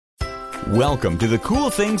Welcome to the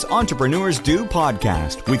Cool Things Entrepreneurs Do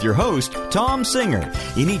podcast with your host, Tom Singer.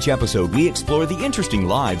 In each episode, we explore the interesting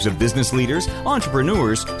lives of business leaders,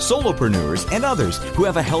 entrepreneurs, solopreneurs, and others who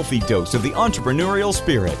have a healthy dose of the entrepreneurial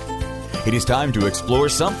spirit. It is time to explore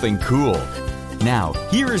something cool. Now,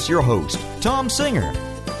 here is your host, Tom Singer.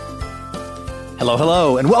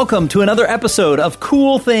 Hello, and welcome to another episode of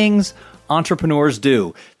Cool Things Entrepreneurs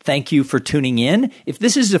Do. Thank you for tuning in. If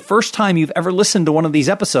this is the first time you've ever listened to one of these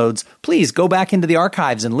episodes, please go back into the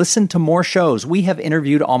archives and listen to more shows. We have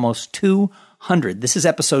interviewed almost 200. This is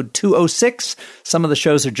episode 206. Some of the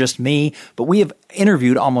shows are just me, but we have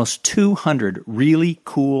interviewed almost 200 really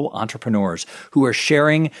cool entrepreneurs who are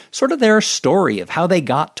sharing sort of their story of how they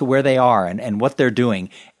got to where they are and what they're doing.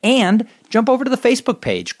 And jump over to the Facebook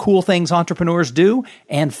page, Cool Things Entrepreneurs Do,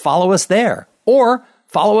 and follow us there. Or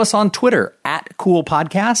follow us on Twitter at Cool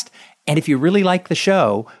Podcast. And if you really like the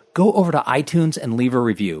show, go over to iTunes and leave a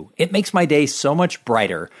review. It makes my day so much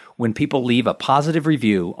brighter when people leave a positive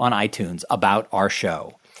review on iTunes about our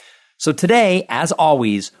show. So today, as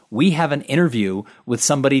always, we have an interview with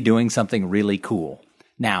somebody doing something really cool.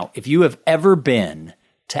 Now, if you have ever been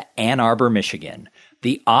to Ann Arbor, Michigan,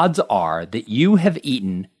 the odds are that you have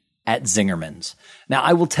eaten at Zingerman's. Now,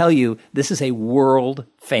 I will tell you, this is a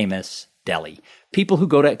world-famous deli. People who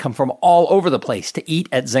go to it come from all over the place to eat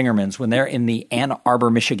at Zingerman's when they're in the Ann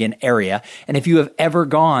Arbor, Michigan area. And if you have ever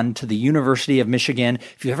gone to the University of Michigan,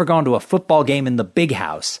 if you've ever gone to a football game in the Big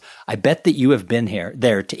House, I bet that you have been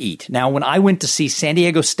there to eat. Now, when I went to see San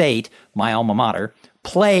Diego State, my alma mater,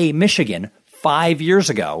 play Michigan 5 years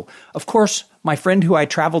ago, of course, my friend who I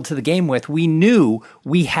traveled to the game with, we knew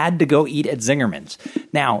we had to go eat at Zingerman's.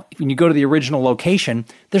 Now, when you go to the original location,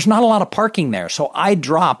 there's not a lot of parking there. So I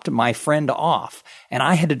dropped my friend off and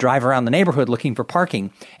I had to drive around the neighborhood looking for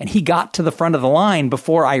parking. And he got to the front of the line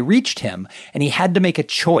before I reached him and he had to make a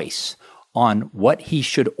choice on what he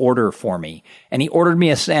should order for me. And he ordered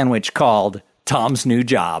me a sandwich called Tom's New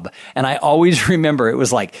Job. And I always remember it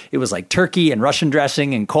was like turkey and Russian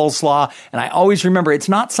dressing and coleslaw. And I always remember it's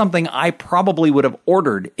not something I probably would have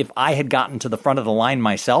ordered if I had gotten to the front of the line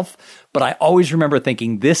myself. But I always remember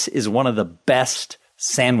thinking this is one of the best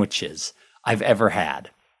sandwiches I've ever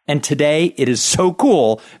had. And today it is so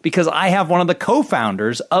cool because I have one of the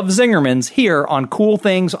co-founders of Zingerman's here on Cool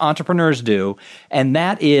Things Entrepreneurs Do. And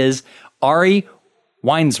that is Ari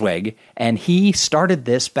Weinzweig, and he started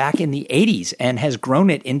this back in the 80s and has grown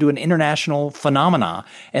it into an international phenomena.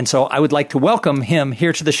 And so I would like to welcome him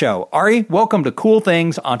here to the show. Ari, welcome to Cool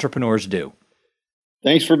Things Entrepreneurs Do.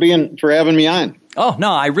 Thanks for having me on. Oh,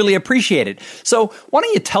 no, I really appreciate it. So why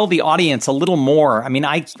don't you tell the audience a little more? I mean,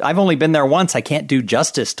 I've only been there once. I can't do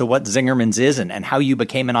justice to what Zingerman's is and how you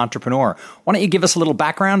became an entrepreneur. Why don't you give us a little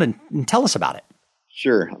background and tell us about it?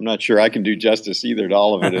 Sure. I'm not sure I can do justice either to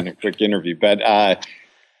all of it in a quick interview. But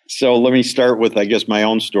so let me start with, I guess, my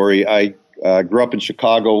own story. I grew up in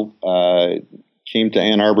Chicago, came to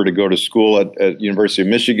Ann Arbor to go to school at University of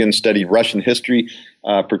Michigan, studied Russian history,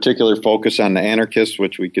 particular focus on the anarchists,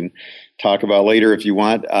 which we can talk about later if you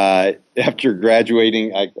want. After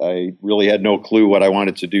graduating, I really had no clue what I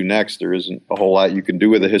wanted to do next. There isn't a whole lot you can do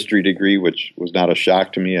with a history degree, which was not a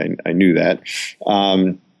shock to me. I knew that.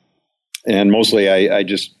 And mostly I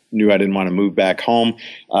just knew I didn't want to move back home.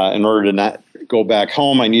 In order to not go back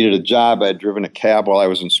home, I needed a job. I had driven a cab while I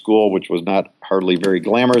was in school, which was not hardly very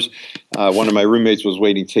glamorous. One of my roommates was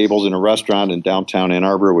waiting tables in a restaurant in downtown Ann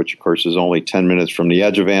Arbor, which of course is only 10 minutes from the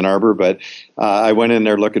edge of Ann Arbor. But I went in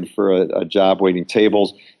there looking for a job waiting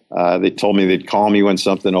tables. They told me they'd call me when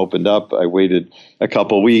something opened up. I waited a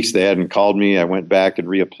couple of weeks. They hadn't called me. I went back and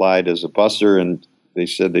reapplied as a busser, and they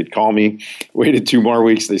said they'd call me. Waited 2 more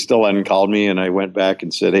weeks. They still hadn't called me. And I went back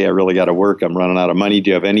and said, hey, I really got to work. I'm running out of money.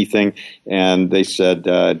 Do you have anything? And they said,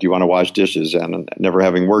 do you want to wash dishes? And never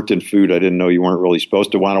having worked in food, I didn't know you weren't really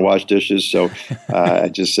supposed to want to wash dishes. So I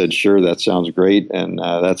just said, sure, that sounds great. And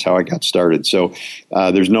that's how I got started. So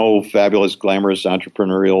there's no fabulous, glamorous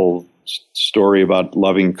entrepreneurial story about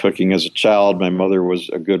loving cooking as a child. My mother was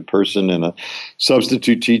a good person and a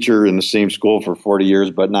substitute teacher in the same school for 40 years,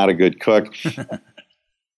 but not a good cook.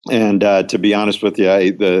 And to be honest with you,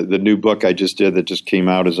 the new book I just did that just came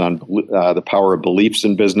out is on the power of beliefs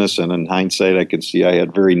in business. And in hindsight, I can see I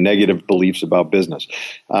had very negative beliefs about business.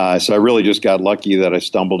 So I really just got lucky that I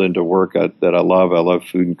stumbled into work that I love. I love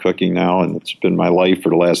food and cooking now, and it's been my life for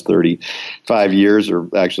the last 35 years or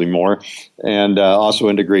actually more. And also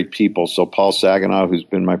into great people. So Paul Saginaw, who's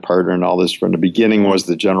been my partner in all this from the beginning, was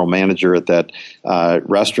the general manager at that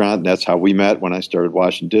restaurant. And that's how we met when I started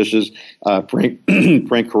washing dishes.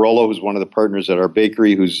 Frank Carollo, who's one of the partners at our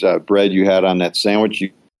bakery, whose bread you had on that sandwich you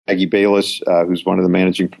Maggie Bayless, who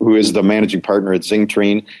is the managing partner at Zing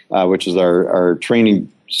Train, which is our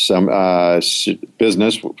training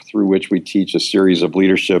business through which we teach a series of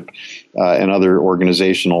leadership and other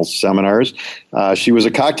organizational seminars. She was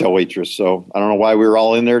a cocktail waitress, so I don't know why we were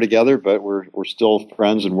all in there together, but we're still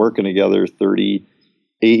friends and working together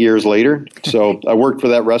 38 years later. So I worked for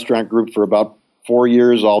that restaurant group for about 4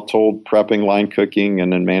 years, all told, prepping, line cooking,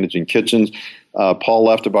 and then managing kitchens. Paul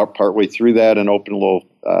left about partway through that and opened a little,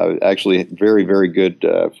 actually very, very good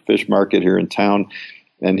fish market here in town.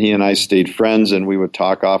 And he and I stayed friends, and we would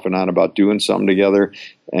talk off and on about doing something together.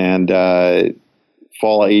 And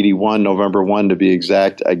fall of 81, November 1 to be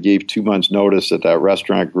exact, I gave 2 months' notice at that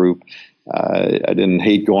restaurant group. I didn't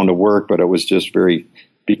hate going to work, but it was just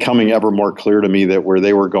becoming ever more clear to me that where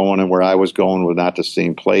they were going and where I was going were not the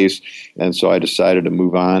same place. And so I decided to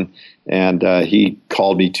move on. And he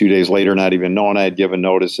called me 2 days later, not even knowing I had given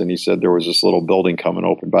notice, and he said there was this little building coming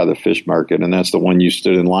open by the fish market, and that's the one you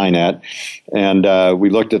stood in line at. And we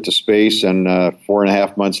looked at the space, and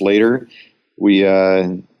 4.5 months later, we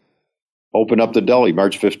opened up the deli,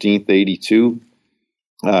 March 15th, 82.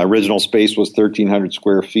 Original space was 1,300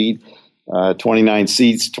 square feet. 29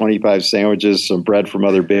 seats, 25 sandwiches, some bread from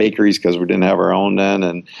other bakeries because we didn't have our own then,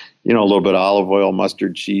 and a little bit of olive oil,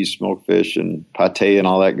 mustard, cheese, smoked fish, and pate and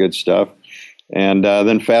all that good stuff. And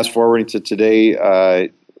then fast forwarding to today,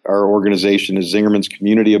 our organization is Zingerman's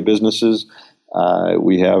Community of Businesses.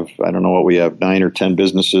 We have, 9 or 10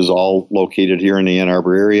 businesses all located here in the Ann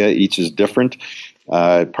Arbor area. Each is different.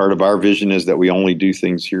 Part of our vision is that we only do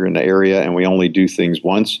things here in the area, and we only do things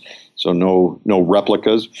once. So no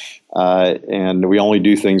replicas. And we only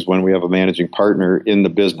do things when we have a managing partner in the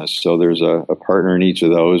business. So there's a partner in each of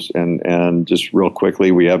those. And just real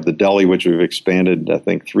quickly, we have the deli, which we've expanded, I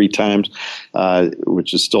think, 3 times,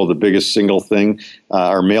 which is still the biggest single thing.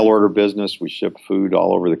 Our mail order business, we ship food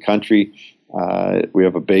all over the country. We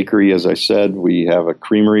have a bakery, as I said. We have a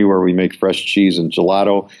creamery where we make fresh cheese and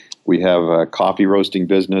gelato. We have a coffee roasting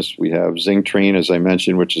business. We have Zing Train, as I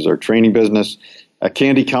mentioned, which is our training business. A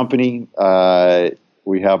candy company.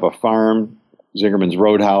 We have a farm. Zingerman's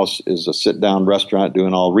Roadhouse is a sit-down restaurant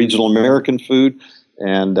doing all regional American food.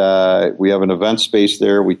 And we have an event space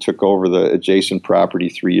there. We took over the adjacent property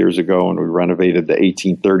 3 years ago, and we renovated the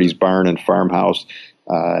 1830s barn and farmhouse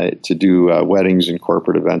to do weddings and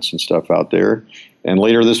corporate events and stuff out there. And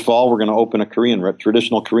later this fall, we're going to open a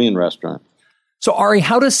traditional Korean restaurant. So, Ari,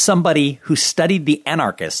 how does somebody who studied the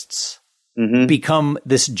anarchists become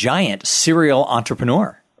this giant serial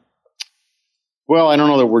entrepreneur? Well, I don't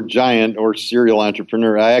know that we're giant or serial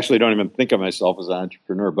entrepreneur. I actually don't even think of myself as an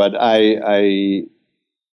entrepreneur, but I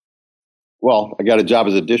got a job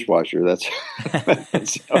as a dishwasher. That's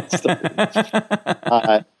how it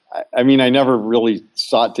started. I never really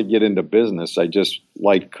sought to get into business. I just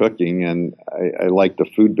liked cooking, and I liked the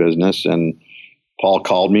food business, and Paul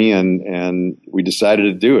called me, and we decided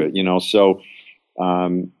to do it, So,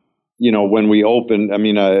 when we opened,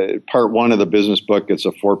 part 1 of the business book, it's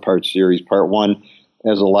a 4-part series. Part 1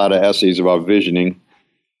 has a lot of essays about visioning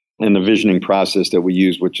and the visioning process that we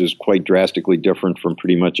use, which is quite drastically different from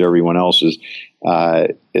pretty much everyone else's.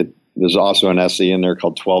 There's also an essay in there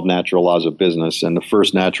called 12 Natural Laws of Business. And the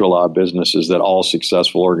first natural law of business is that all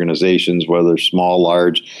successful organizations, whether small,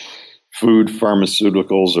 large, food,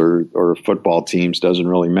 pharmaceuticals, or football teams, doesn't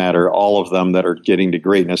really matter. All of them that are getting to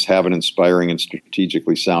greatness have an inspiring and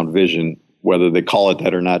strategically sound vision. Whether they call it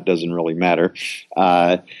that or not doesn't really matter.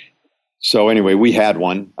 So anyway, we had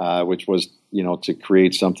one, which was, to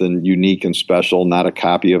create something unique and special, not a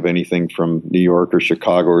copy of anything from New York or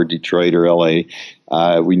Chicago or Detroit or LA.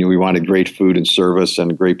 We knew we wanted great food and service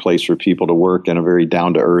and a great place for people to work in a very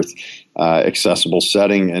down-to-earth, accessible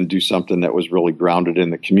setting, and do something that was really grounded in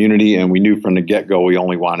the community. And we knew from the get-go we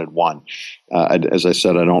only wanted one. As I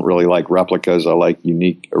said, I don't really like replicas. I like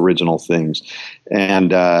unique, original things.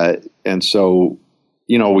 And so,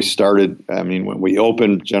 we started, when we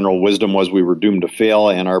opened, general wisdom was we were doomed to fail.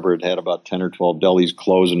 Ann Arbor had about 10 or 12 delis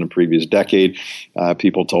closed in the previous decade.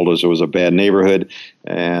 People told us it was a bad neighborhood,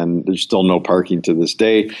 and there's still no parking to this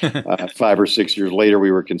day. 5 or 6 years later,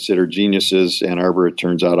 we were considered geniuses. Ann Arbor, it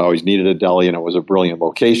turns out, always needed a deli, and it was a brilliant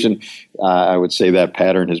location. I would say that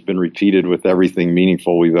pattern has been repeated with everything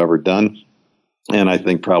meaningful we've ever done. And I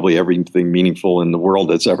think probably everything meaningful in the world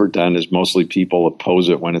that's ever done is mostly people oppose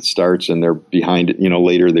it when it starts, and they're behind it.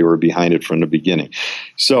 Later they were behind it from the beginning.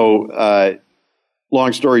 So,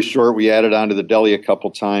 long story short, we added on to the deli a couple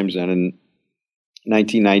times. And in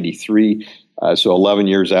 1993, so 11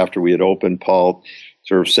 years after we had opened, Paul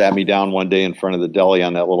sort of sat me down one day in front of the deli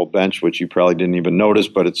on that little bench, which you probably didn't even notice,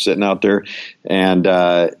 but it's sitting out there. And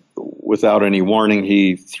without any warning,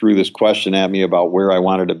 he threw this question at me about where I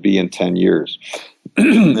wanted to be in 10 years.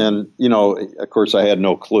 And, of course, I had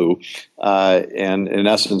no clue. And in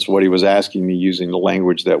essence, what he was asking me, using the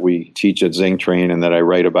language that we teach at Zing Train and that I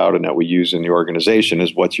write about and that we use in the organization,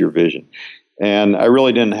 is, what's your vision? And I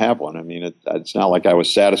really didn't have one. I mean, it's not like I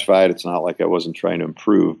was satisfied. It's not like I wasn't trying to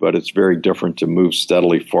improve, but it's very different to move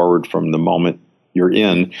steadily forward from the moment you're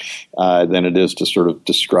in than it is to sort of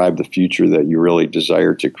describe the future that you really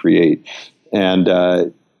desire to create. And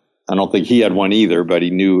I don't think he had one either, but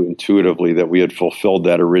he knew intuitively that we had fulfilled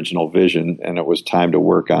that original vision and it was time to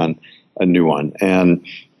work on a new one. And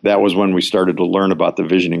that was when we started to learn about the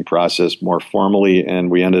visioning process more formally, and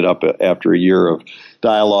we ended up, after a year of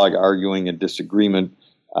dialogue, arguing, and disagreement,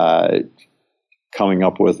 coming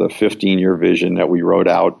up with a 15-year vision that we wrote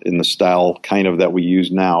out in the style kind of that we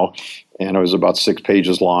use now. And it was about 6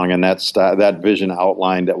 pages long, and that vision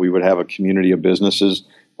outlined that we would have a community of businesses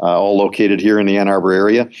all located here in the Ann Arbor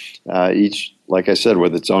area, each, like I said,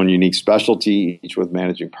 with its own unique specialty, each with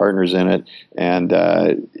managing partners in it, and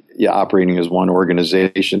operating as one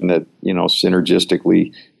organization that,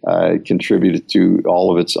 synergistically contributed to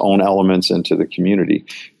all of its own elements and to the community.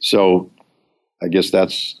 So I guess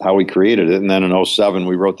that's how we created it. And then in 2007,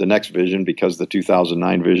 we wrote the next vision because the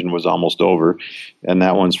 2009 vision was almost over. And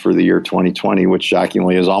that one's for the year 2020, which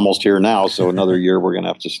shockingly is almost here now. So another year, we're going to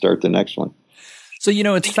have to start the next one. So,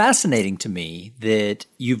 it's fascinating to me that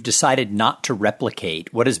you've decided not to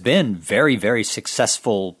replicate what has been very, very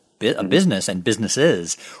successful business and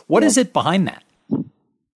businesses. What is it behind that?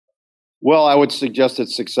 Well, I would suggest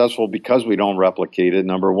it's successful because we don't replicate it,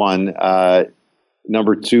 number one.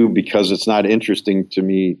 Number two, because it's not interesting to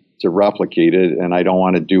me to replicate it, and I don't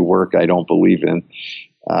want to do work I don't believe in.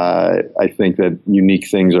 I think that unique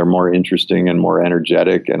things are more interesting and more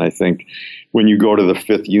energetic, and I think when you go to the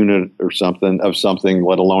 5th unit or something,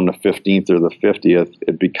 let alone the 15th or the 50th,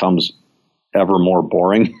 it becomes ever more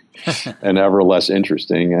boring and ever less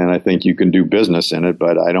interesting. And I think you can do business in it,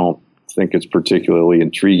 but I don't think it's particularly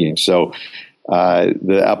intriguing. So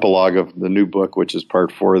the epilogue of the new book, which is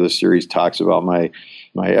part 4 of the series, talks about my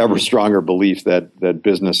ever stronger belief that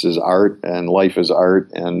business is art and life is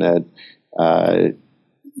art, and that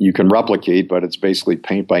you can replicate, but it's basically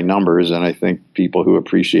paint by numbers. And I think people who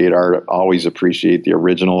appreciate art always appreciate the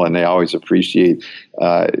original, and they always appreciate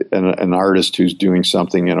an artist who's doing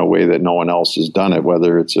something in a way that no one else has done it,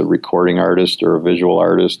 whether it's a recording artist or a visual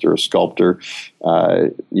artist or a sculptor,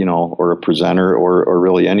 or a presenter or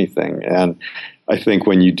really anything. And I think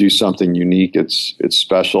when you do something unique, it's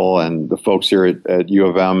special. And the folks here at U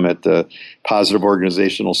of M at the Positive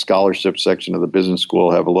Organizational Scholarship section of the business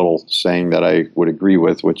school have a little saying that I would agree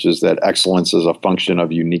with, which is that excellence is a function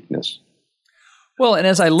of uniqueness. Well, and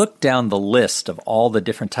as I look down the list of all the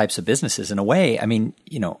different types of businesses, in a way, I mean,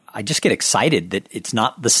 I just get excited that it's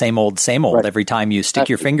not the same old right. Every time you stick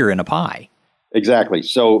your finger in a pie. Exactly.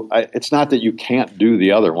 So it's not that you can't do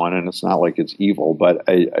the other one, and it's not like it's evil, but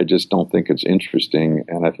I just don't think it's interesting.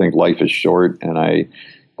 And I think life is short, and I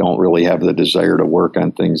don't really have the desire to work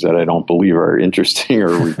on things that I don't believe are interesting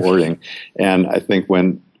or rewarding. And I think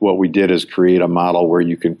what we did is create a model where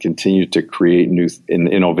you can continue to create new and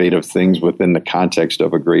innovative things within the context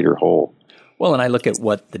of a greater whole. Well, and I look at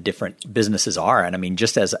what the different businesses are, and I mean,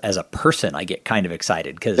 just as a person, I get kind of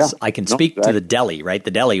excited because I can speak to the deli, right?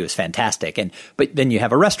 The deli was fantastic, but then you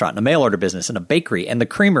have a restaurant, and a mail order business, and a bakery, and the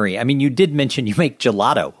creamery. I mean, you did mention you make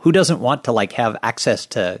gelato. Who doesn't want to have access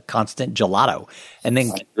to constant gelato? And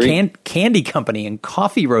then candy company and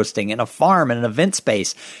coffee roasting and a farm and an event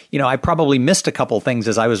space. I probably missed a couple things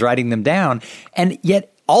as I was writing them down, and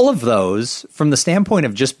yet all of those, from the standpoint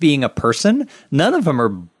of just being a person, none of them are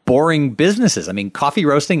boring businesses. I mean, coffee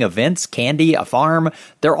roasting, events, candy, a farm,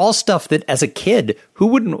 they're all stuff that as a kid, who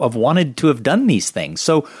wouldn't have wanted to have done these things?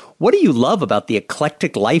 So what do you love about the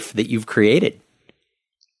eclectic life that you've created?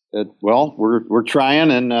 Well, we're trying,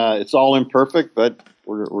 and it's all imperfect, but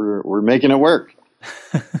we're making it work.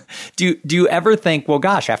 Do you ever think, well,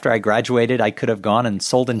 gosh, after I graduated, I could have gone and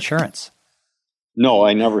sold insurance? No,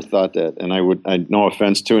 I never thought that. And no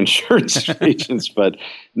offense to insurance agents, but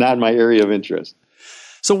not my area of interest.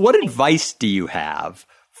 So what advice do you have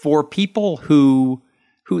for people who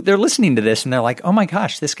they're listening to this and they're like, oh my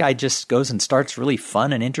gosh, this guy just goes and starts really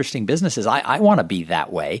fun and interesting businesses. I want to be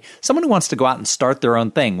that way. Someone who wants to go out and start their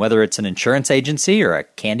own thing, whether it's an insurance agency or a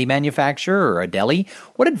candy manufacturer or a deli.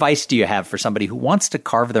 What advice do you have for somebody who wants to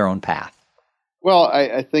carve their own path? Well,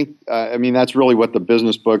 I think, that's really what the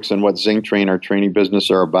business books and what Zing Train, our training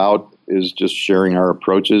business, are about, is just sharing our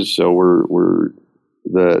approaches. So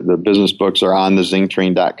the business books are on the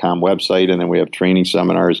zingtrain.com website, and then we have training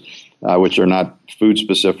seminars which are not food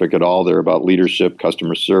specific at all. They're about leadership,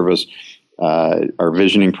 customer service, our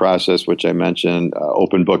visioning process, which I mentioned,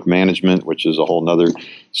 open book management, which is a whole nother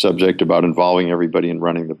subject about involving everybody in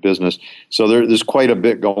running the business. So there's quite a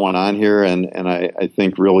bit going on here, and I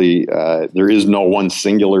think really there is no one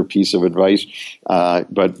singular piece of advice,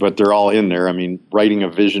 but they're all in there. I mean, writing a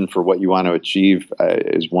vision for what you want to achieve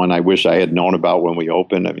is one I wish I had known about when we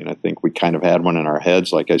opened. I mean, I think we kind of had one in our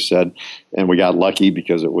heads, like I said, and we got lucky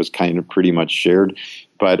because it was kind of pretty much shared.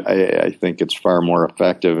 But I think it's far more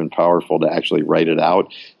effective and powerful to actually write it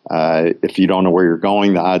out. If you don't know where you're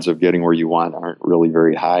going, the odds of getting where you want aren't really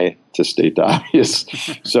very high, to state the obvious.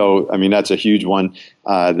 So, I mean, that's a huge one.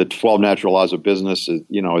 The 12 Natural Laws of Business,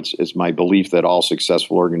 it's my belief that all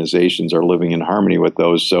successful organizations are living in harmony with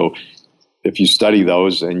those. So if you study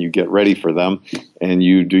those and you get ready for them and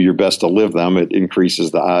you do your best to live them, it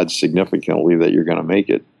increases the odds significantly that you're going to make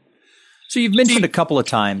it. So you've mentioned a couple of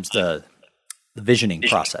times the visioning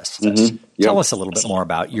process. Mm-hmm. Yep. Tell us a little bit more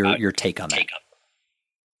about your take on that.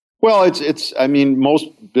 Well, I mean, most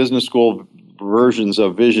business school versions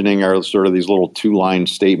of visioning are sort of these little 2-line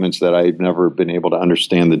statements that I've never been able to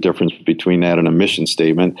understand the difference between that and a mission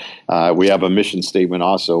statement. We have a mission statement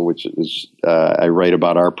also, which is, I write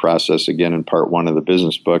about our process again in part 1 of the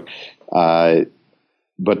business book.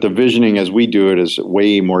 But the visioning as we do it is a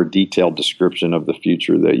way more detailed description of the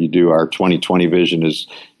future that you do. Our 2020 vision is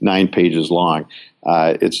 9 pages long.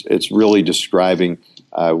 It's really describing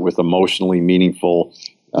with emotionally meaningful,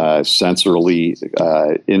 sensorily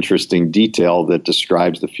interesting detail that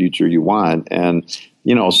describes the future you want. And,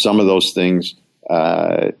 some of those things,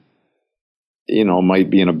 might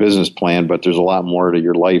be in a business plan, but there's a lot more to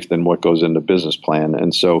your life than what goes into business plan.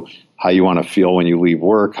 And so how you want to feel when you leave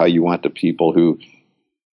work, how you want the people who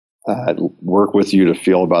work with you to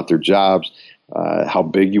feel about their jobs, how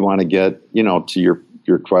big you want to get, to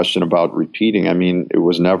your question about repeating. I mean, it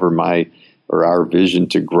was never our vision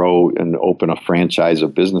to grow and open a franchise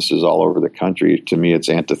of businesses all over the country. To me, it's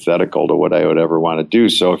antithetical to what I would ever want to do.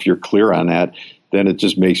 So if you're clear on that, then it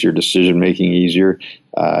just makes your decision making easier.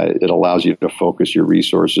 It allows you to focus your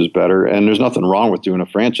resources better. And there's nothing wrong with doing a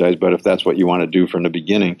franchise, but if that's what you want to do from the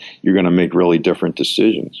beginning, you're going to make really different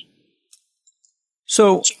decisions.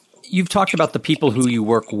 So you've talked about the people who you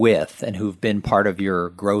work with and who've been part of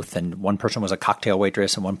your growth, and one person was a cocktail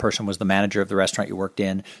waitress and one person was the manager of the restaurant you worked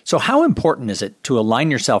in. So how important is it to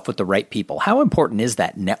align yourself with the right people? How important is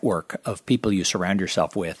that network of people you surround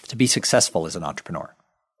yourself with to be successful as an entrepreneur?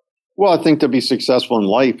 Well, I think to be successful in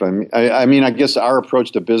life, I guess our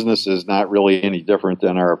approach to business is not really any different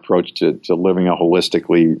than our approach to living a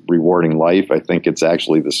holistically rewarding life. I think it's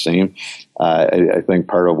actually the same. I think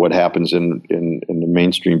part of what happens in the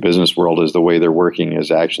mainstream business world is the way they're working is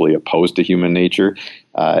actually opposed to human nature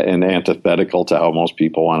and antithetical to how most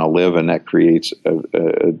people want to live, and that creates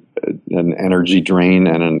an energy drain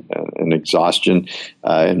and an exhaustion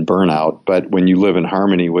and burnout. But when you live in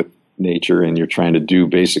harmony with nature and you're trying to do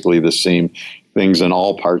basically the same things in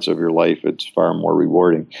all parts of your life, it's far more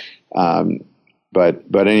rewarding. But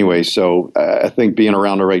anyway, so I think being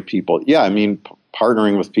around the right people,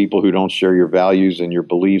 partnering with people who don't share your values and your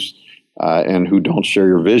beliefs and who don't share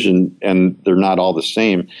your vision, and they're not all the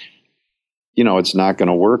same, it's not going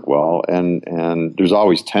to work well. And there's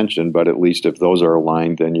always tension, but at least if those are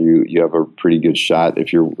aligned, then you have a pretty good shot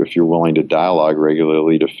if you're willing to dialogue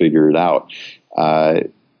regularly to figure it out.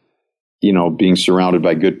 Being surrounded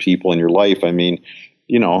by good people in your life. I mean,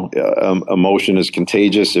 emotion is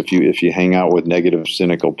contagious. If you hang out with negative,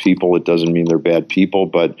 cynical people, it doesn't mean they're bad people,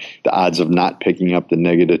 but the odds of not picking up the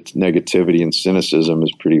negativity and cynicism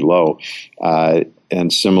is pretty low.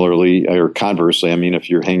 And similarly, or conversely, I mean, if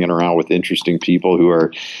you're hanging around with interesting people who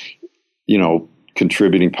are,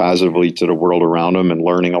 contributing positively to the world around them and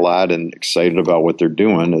learning a lot and excited about what they're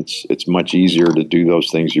doing, it's much easier to do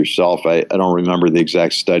those things yourself. I don't remember the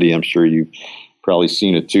exact study. I'm sure you've probably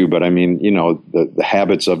seen it too, but I mean, the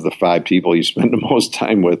habits of the 5 people you spend the most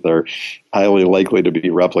time with are highly likely to be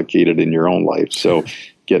replicated in your own life. So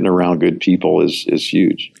getting around good people is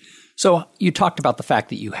huge. So you talked about the fact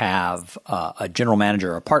that you have a general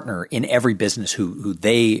manager or a partner in every business who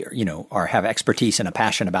they, have expertise and a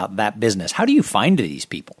passion about that business. How do you find these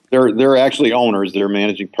people? They're actually owners. They're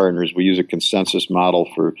managing partners. We use a consensus model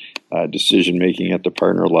for decision making at the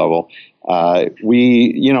partner level.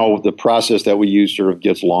 The process that we use sort of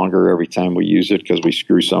gets longer every time we use it because we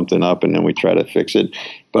screw something up and then we try to fix it.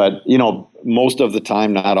 But, most of the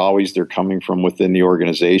time, not always, they're coming from within the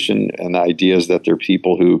organization. And the idea is that they're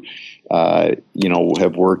people who,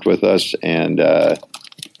 have worked with us and,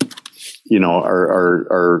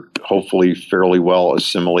 are hopefully fairly well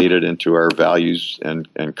assimilated into our values and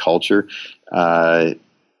culture.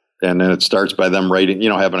 And then it starts by them writing,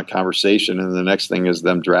 having a conversation. And the next thing is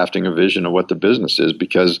them drafting a vision of what the business is,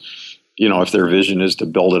 because, if their vision is to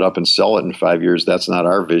build it up and sell it in 5 years, that's not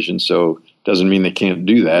our vision. So it doesn't mean they can't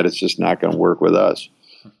do that. It's just not going to work with us.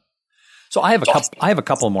 So I have a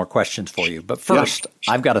couple more questions for you. But first,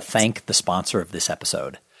 I've got to thank the sponsor of this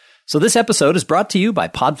episode. So this episode is brought to you by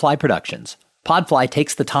Podfly Productions. Podfly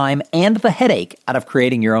takes the time and the headache out of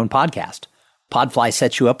creating your own podcast. Podfly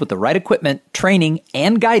sets you up with the right equipment, training,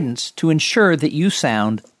 and guidance to ensure that you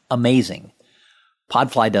sound amazing.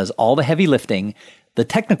 Podfly does all the heavy lifting, the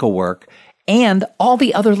technical work, and all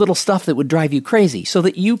the other little stuff that would drive you crazy so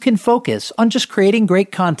that you can focus on just creating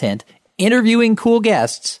great content, interviewing cool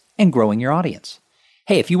guests, and growing your audience.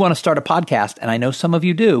 Hey, if you want to start a podcast, and I know some of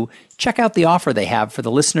you do, check out the offer they have for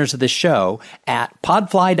the listeners of this show at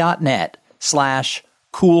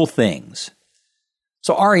podfly.net/coolthings.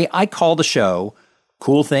 So Ari, I call the show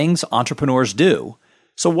Cool Things Entrepreneurs Do.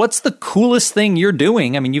 So what's the coolest thing you're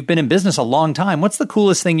doing? I mean, you've been in business a long time. What's the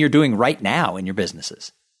coolest thing you're doing right now in your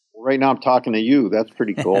businesses? Right now I'm talking to you. That's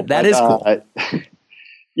pretty cool. That is cool.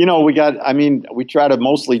 We try to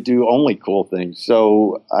mostly do only cool things.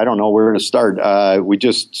 So I don't know where to start. We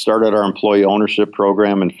just started our employee ownership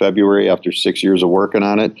program in February after 6 years of working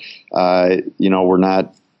on it.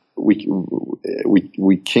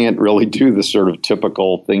 We can't really do the sort of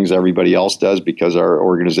typical things everybody else does because our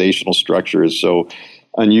organizational structure is so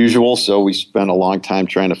unusual. So we spent a long time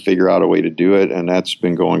trying to figure out a way to do it, and that's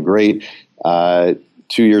been going great. 2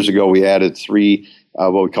 years ago, we added 3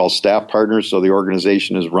 what we call staff partners. So the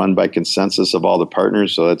organization is run by consensus of all the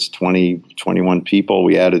partners. So that's 21 people.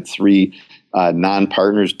 We added 3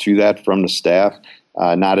 non-partners to that from the staff,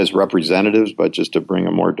 not as representatives, but just to bring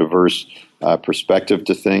a more diverse perspective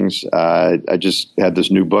to things. I just had this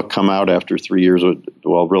new book come out after 3 years of,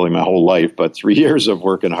 well, really my whole life, but 3 years of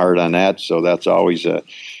working hard on that. So that's always a,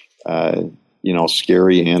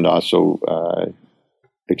 scary and also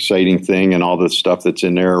exciting thing, and all the stuff that's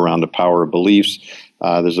in there around the power of beliefs.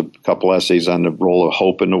 There's a couple essays on the role of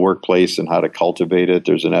hope in the workplace and how to cultivate it.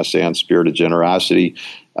 There's an essay on spirit of generosity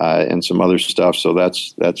and some other stuff. So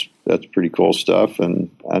that's pretty cool stuff. And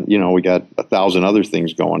we got 1,000 other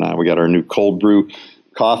things going on. We got our new cold brew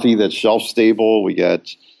coffee that's shelf stable. We got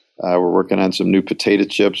we're working on some new potato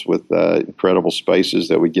chips with incredible spices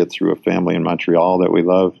that we get through a family in Montreal that we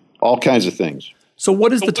love. All kinds of things. So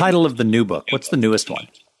what is the title of the new book? What's the newest one?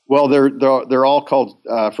 Well, they're all called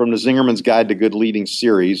From the Zingerman's Guide to Good Leading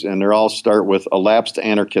series, and they all start with A Lapsed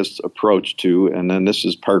Anarchist's Approach to, and then this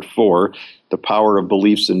is part 4, The Power of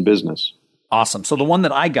Beliefs in Business. Awesome. So the one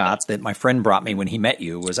that I got that my friend brought me when he met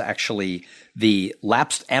you was actually The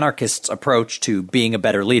Lapsed Anarchist's Approach to Being a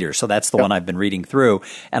Better Leader. So that's the one I've been reading through.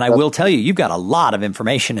 And I will tell you, you've got a lot of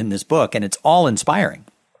information in this book, and it's all inspiring.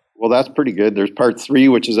 Well, that's pretty good. There's part 3,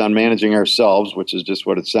 which is on managing ourselves, which is just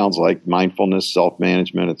what it sounds like: mindfulness,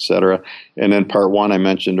 self-management, et cetera. And then part 1 I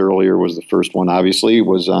mentioned earlier was the first one, obviously,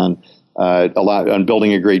 was on a lot on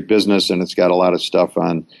building a great business, and it's got a lot of stuff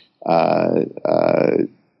on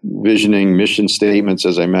visioning, mission statements,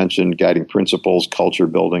 as I mentioned, guiding principles, culture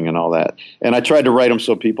building, and all that. And I tried to write them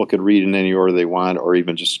so people could read in any order they want, or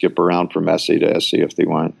even just skip around from essay to essay if they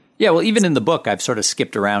want. Yeah, well, even in the book, I've sort of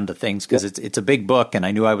skipped around to things because it's a big book, and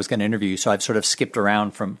I knew I was going to interview you, so I've sort of skipped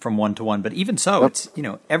around from one to one. But even so, it's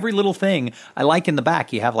every little thing I like in the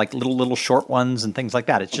back. You have like little short ones and things like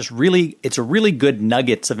that. It's just it's a really good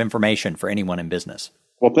nuggets of information for anyone in business.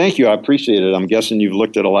 Well, thank you. I appreciate it. I'm guessing you've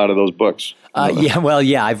looked at a lot of those books.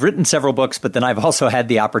 Yeah. I've written several books, but then I've also had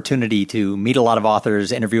the opportunity to meet a lot of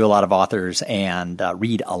authors, interview a lot of authors, and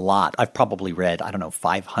read a lot. I've probably read,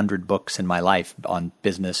 500 books in my life on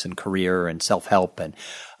business and career and self-help. And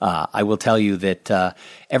I will tell you that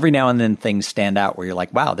every now and then things stand out where you're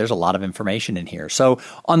like, wow, there's a lot of information in here. So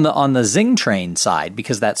on the Zing Train side,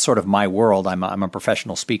 because that's sort of my world, I'm a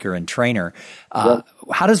professional speaker and trainer.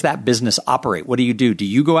 How does that business operate? What do you do? Do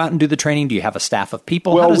you go out and do the training? Do you have a staff of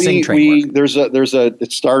people? Well, how does Zing Train work?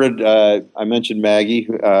 It started, I mentioned Maggie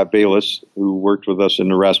Bayless, who worked with us in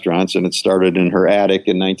the restaurants, and it started in her attic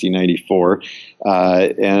in 1994.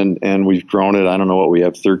 And we've grown it. I don't know what we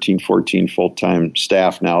have, 13, 14 full-time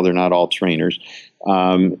staff now. They're not all trainers.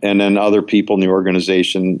 And then other people in the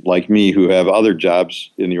organization like me who have other jobs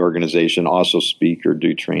in the organization also speak or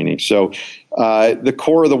do training. So The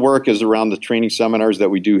core of the work is around the training seminars that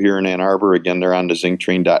we do here in Ann Arbor. Again, they're on the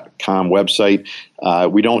zingtrain.com website.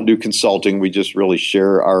 We don't do consulting. We just really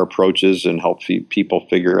share our approaches and help people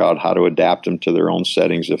figure out how to adapt them to their own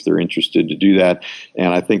settings if they're interested to do that.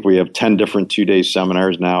 And I think we have 10 different 2-day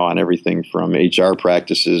seminars now on everything from HR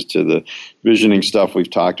practices to the visioning stuff we've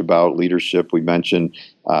talked about, leadership we mentioned.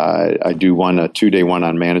 I do a 2-day one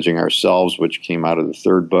on managing ourselves, which came out of the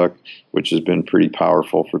third book, which has been pretty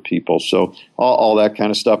powerful for people. So all that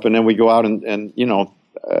kind of stuff. And then we go out and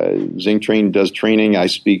Zing Train does training. I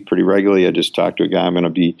speak pretty regularly. I just talked to a guy. I'm going to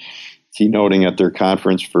be keynoting at their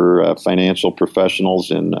conference for financial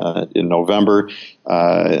professionals in November.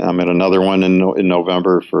 I'm at another one in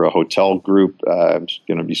November for a hotel group. I'm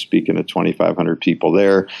going to be speaking to 2,500 people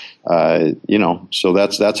there. So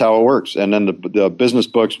that's how it works. And then the business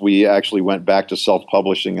books, we actually went back to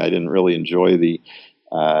self-publishing. I didn't really enjoy the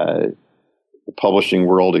publishing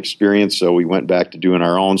world experience, so we went back to doing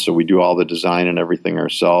our own. So we do all the design and everything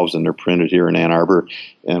ourselves, and they're printed here in Ann Arbor,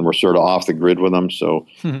 and we're sort of off the grid with them, so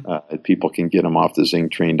people can get them off the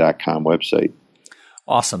zingtrain.com website.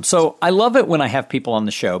 Awesome. So I love it when I have people on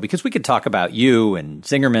the show, because we could talk about you and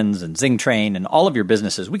Zingerman's and Zing Train and all of your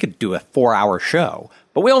businesses. We could do a 4-hour show,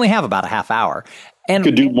 but we only have about a half hour. And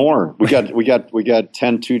we could do more. We got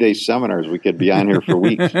 10 2-day seminars. We could be on here for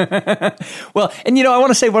weeks. Well, and I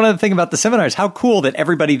want to say one other thing about the seminars. How cool that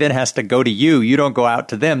everybody then has to go to you. You don't go out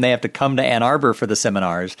to them. They have to come to Ann Arbor for the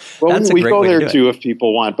seminars. Well, That's we a great go way there to do too it. if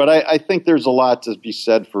people want. But I think there's a lot to be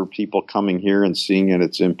said for people coming here and seeing it.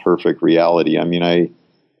 It's imperfect reality. I mean,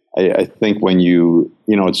 I think when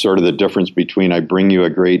it's sort of the difference between I bring you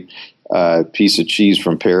a great piece of cheese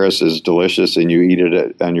from Paris is delicious and you eat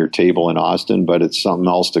it on your table in Austin, but it's something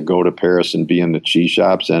else to go to Paris and be in the cheese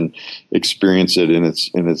shops and experience it in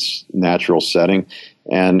its natural setting.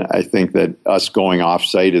 And I think that us going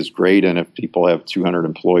off-site is great. And if people have 200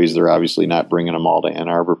 employees, they're obviously not bringing them all to Ann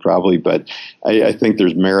Arbor probably. But I think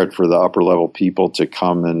there's merit for the upper-level people to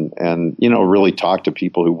come and really talk to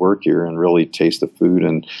people who work here and really taste the food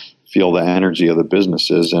and feel the energy of the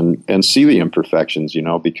businesses and see the imperfections,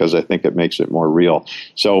 because I think it makes it more real.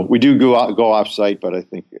 So we do go off-site, but I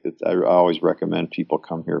think I always recommend people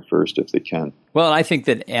come here first if they can. Well, I think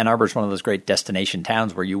that Ann Arbor is one of those great destination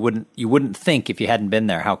towns where you wouldn't think if you hadn't been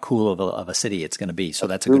there how cool of a city it's going to be. So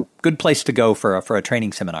that's a good place to go for a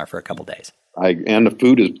training seminar for a couple days. And the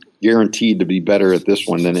food is guaranteed to be better at this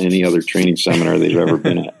one than any other training seminar they've ever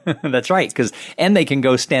been at. That's right, and they can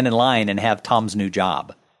go stand in line and have Tom's new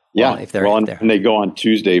job. Yeah, if they're there. And they go on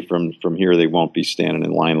Tuesday from here. They won't be standing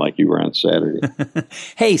in line like you were on Saturday.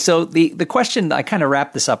 Hey, so the question, I kind of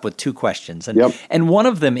wrap this up with two questions, and and one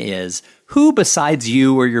of them is, who besides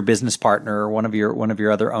you or your business partner or one of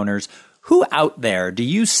your other owners, who out there do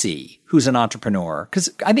you see who's an entrepreneur? Because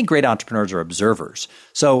I think great entrepreneurs are observers.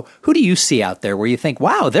 So who do you see out there where you think,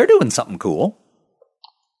 wow, they're doing something cool?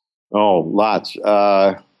 Oh, lots.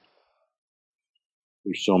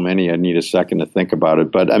 There's so many. I need a second to think about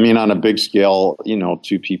it. But I mean, on a big scale,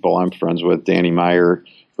 two people I'm friends with, Danny Meyer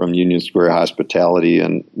from Union Square Hospitality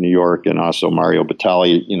in New York, and also Mario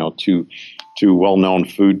Batali, two well-known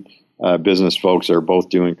food business folks are both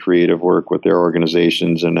doing creative work with their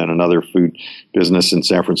organizations. And then another food business in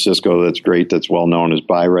San Francisco that's great, that's well-known, is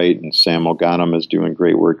Buy Right, and Sam O'Ghanem is doing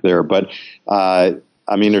great work there. But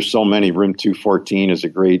there's so many. Room 214 is a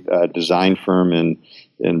great design firm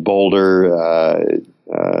in Boulder.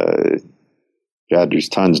 There's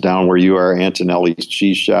tons down where you are. Antonelli's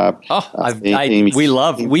Cheese Shop. Oh,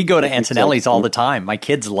 we go to Antonelli's all the time. My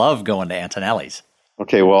kids love going to Antonelli's.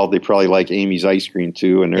 Okay, well, they probably like Amy's Ice Cream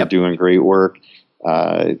too, and they're doing great work.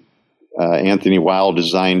 Anthony Wild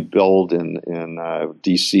Design Build in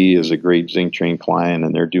D.C. is a great Zing Train client,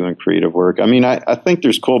 and they're doing creative work. I mean, I think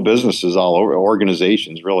there's cool businesses all over,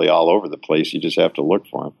 organizations really all over the place. You just have to look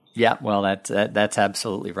for them. Yeah, well, that's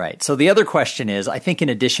absolutely right. So the other question is, I think in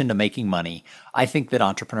addition to making money, I think that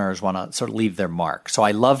entrepreneurs want to sort of leave their mark. So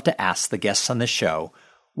I love to ask the guests on this show,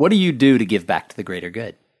 what do you do to give back to the greater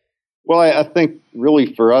good? Well, I think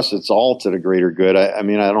really for us, it's all to the greater good.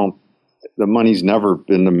 The money's never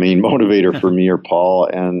been the main motivator for me or Paul,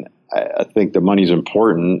 and I think the money's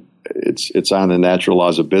important. It's on the natural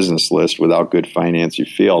laws of business list. Without good finance, you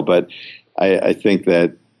fail. But I think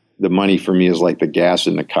that the money for me is like the gas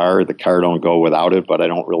in the car. The car don't go without it, but I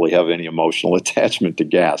don't really have any emotional attachment to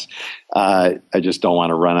gas. I just don't want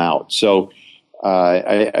to run out. So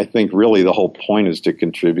I think really the whole point is to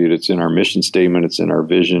contribute. It's in our mission statement. It's in our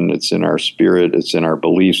vision. It's in our spirit. It's in our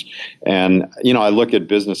beliefs. And, I look at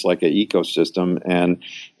business like an ecosystem, and,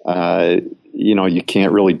 you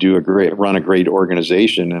can't really run a great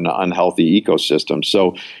organization in an unhealthy ecosystem.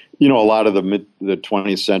 So a lot of the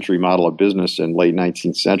 20th century model of business in late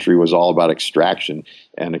 19th century was all about extraction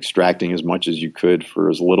and extracting as much as you could for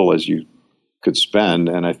as little as you could spend.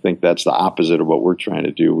 And I think that's the opposite of what we're trying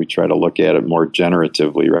to do. We try to look at it more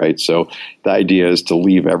generatively, right? So the idea is to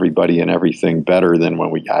leave everybody and everything better than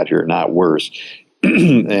when we got here, not worse.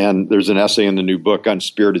 And there's an essay in the new book on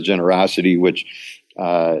Spirit of Generosity, which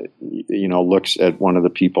looks at one of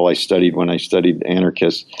the people I studied when I studied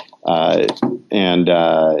anarchists, and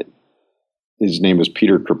his name was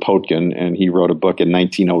Peter Kropotkin, and he wrote a book in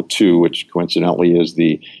 1902, which coincidentally is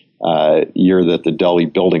the year that the Delhi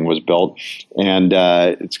building was built, and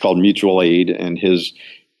it's called Mutual Aid. And his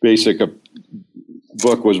basic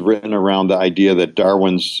book was written around the idea that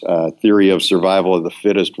Darwin's theory of survival of the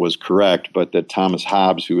fittest was correct, but that Thomas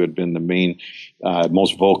Hobbes, who had been the main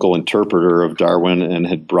most vocal interpreter of Darwin and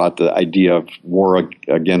had brought the idea of war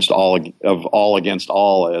against all against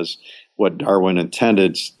all as what Darwin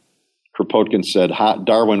intended, Kropotkin said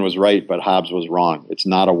Darwin was right, but Hobbes was wrong. It's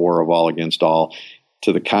not a war of all against all.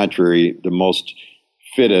 To the contrary, the most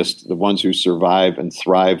fittest, the ones who survive and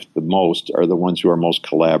thrive the most, are the ones who are most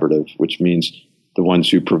collaborative, which means the ones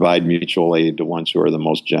who provide mutual aid, the ones who are the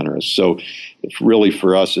most generous. So it's really,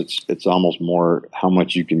 for us, it's almost more how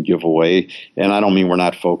much you can give away. And I don't mean we're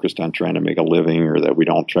not focused on trying to make a living or that we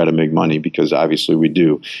don't try to make money, because obviously we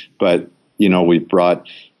do. But, we've brought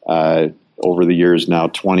over the years now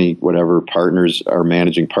 20 whatever partners are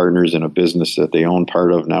managing partners in a business that they own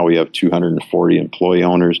part of. Now we have 240 employee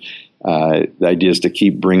owners. The idea is to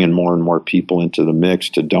keep bringing more and more people into the mix,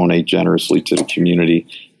 to donate generously to the community.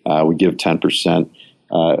 We give 10%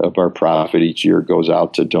 of our profit each year goes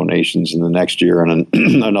out to donations in the next year, and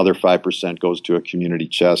another 5% goes to a community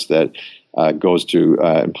chest that goes to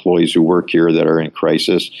employees who work here that are in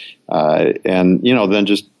crisis. And then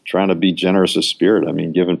just trying to be generous of spirit. I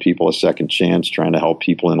mean, giving people a second chance, trying to help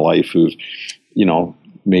people in life who've,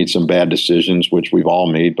 made some bad decisions, which we've all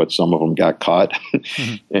made, but some of them got caught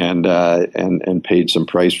and paid some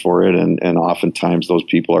price for it. And oftentimes those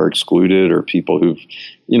people are excluded, or people who've,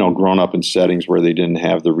 grown up in settings where they didn't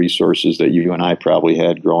have the resources that you and I probably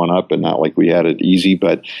had growing up, and not like we had it easy,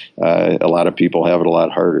 but a lot of people have it a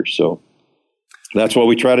lot harder. So that's what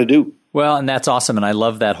we try to do. Well, and that's awesome. And I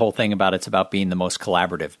love that whole thing about it's about being the most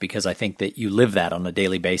collaborative, because I think that you live that on a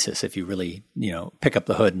daily basis. If you really, pick up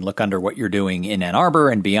the hood and look under what you're doing in Ann Arbor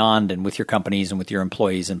and beyond, and with your companies and with your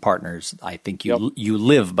employees and partners, I think you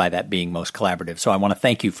live by that being most collaborative. So I want to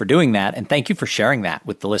thank you for doing that. And thank you for sharing that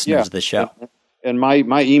with the listeners of this show. And my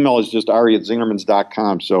email is just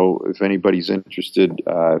ari@zingermans.com. So if anybody's interested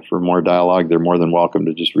for more dialogue, they're more than welcome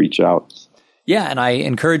to just reach out. Yeah, and I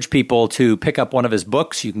encourage people to pick up one of his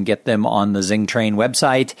books. You can get them on the Zing Train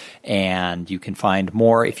website, and you can find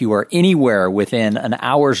more. If you are anywhere within an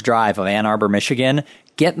hour's drive of Ann Arbor, Michigan,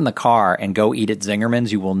 get in the car and go eat at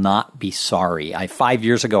Zingerman's. You will not be sorry. 5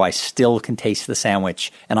 years ago, I still can taste the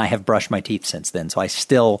sandwich, and I have brushed my teeth since then, so I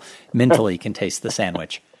still mentally can taste the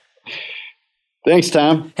sandwich. Thanks,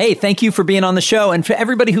 Tom. Hey, thank you for being on the show. And for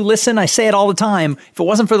everybody who listen, I say it all the time, if it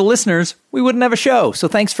wasn't for the listeners, we wouldn't have a show. So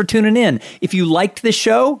thanks for tuning in. If you liked this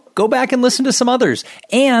show, go back and listen to some others.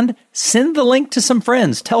 And send the link to some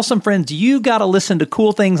friends. Tell some friends you got to listen to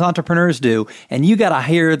Cool Things Entrepreneurs Do, and you got to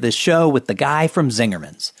hear this show with the guy from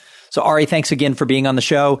Zingerman's. So Ari, thanks again for being on the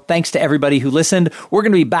show. Thanks to everybody who listened. We're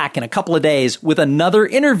going to be back in a couple of days with another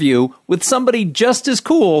interview with somebody just as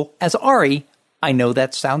cool as Ari. I know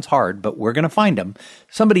that sounds hard, but we're going to find him.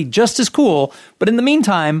 Somebody just as cool. But in the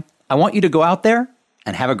meantime, I want you to go out there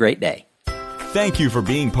and have a great day. Thank you for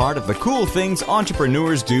being part of the Cool Things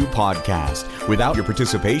Entrepreneurs Do podcast. Without your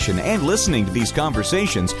participation and listening to these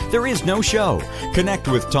conversations, there is no show. Connect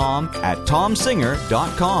with Tom at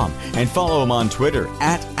tomsinger.com and follow him on Twitter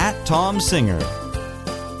at @TomSinger.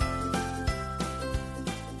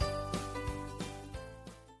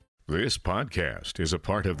 This podcast is a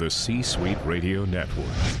part of the C-Suite Radio Network.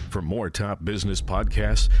 For more top business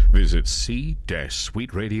podcasts, visit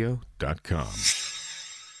c-suiteradio.com.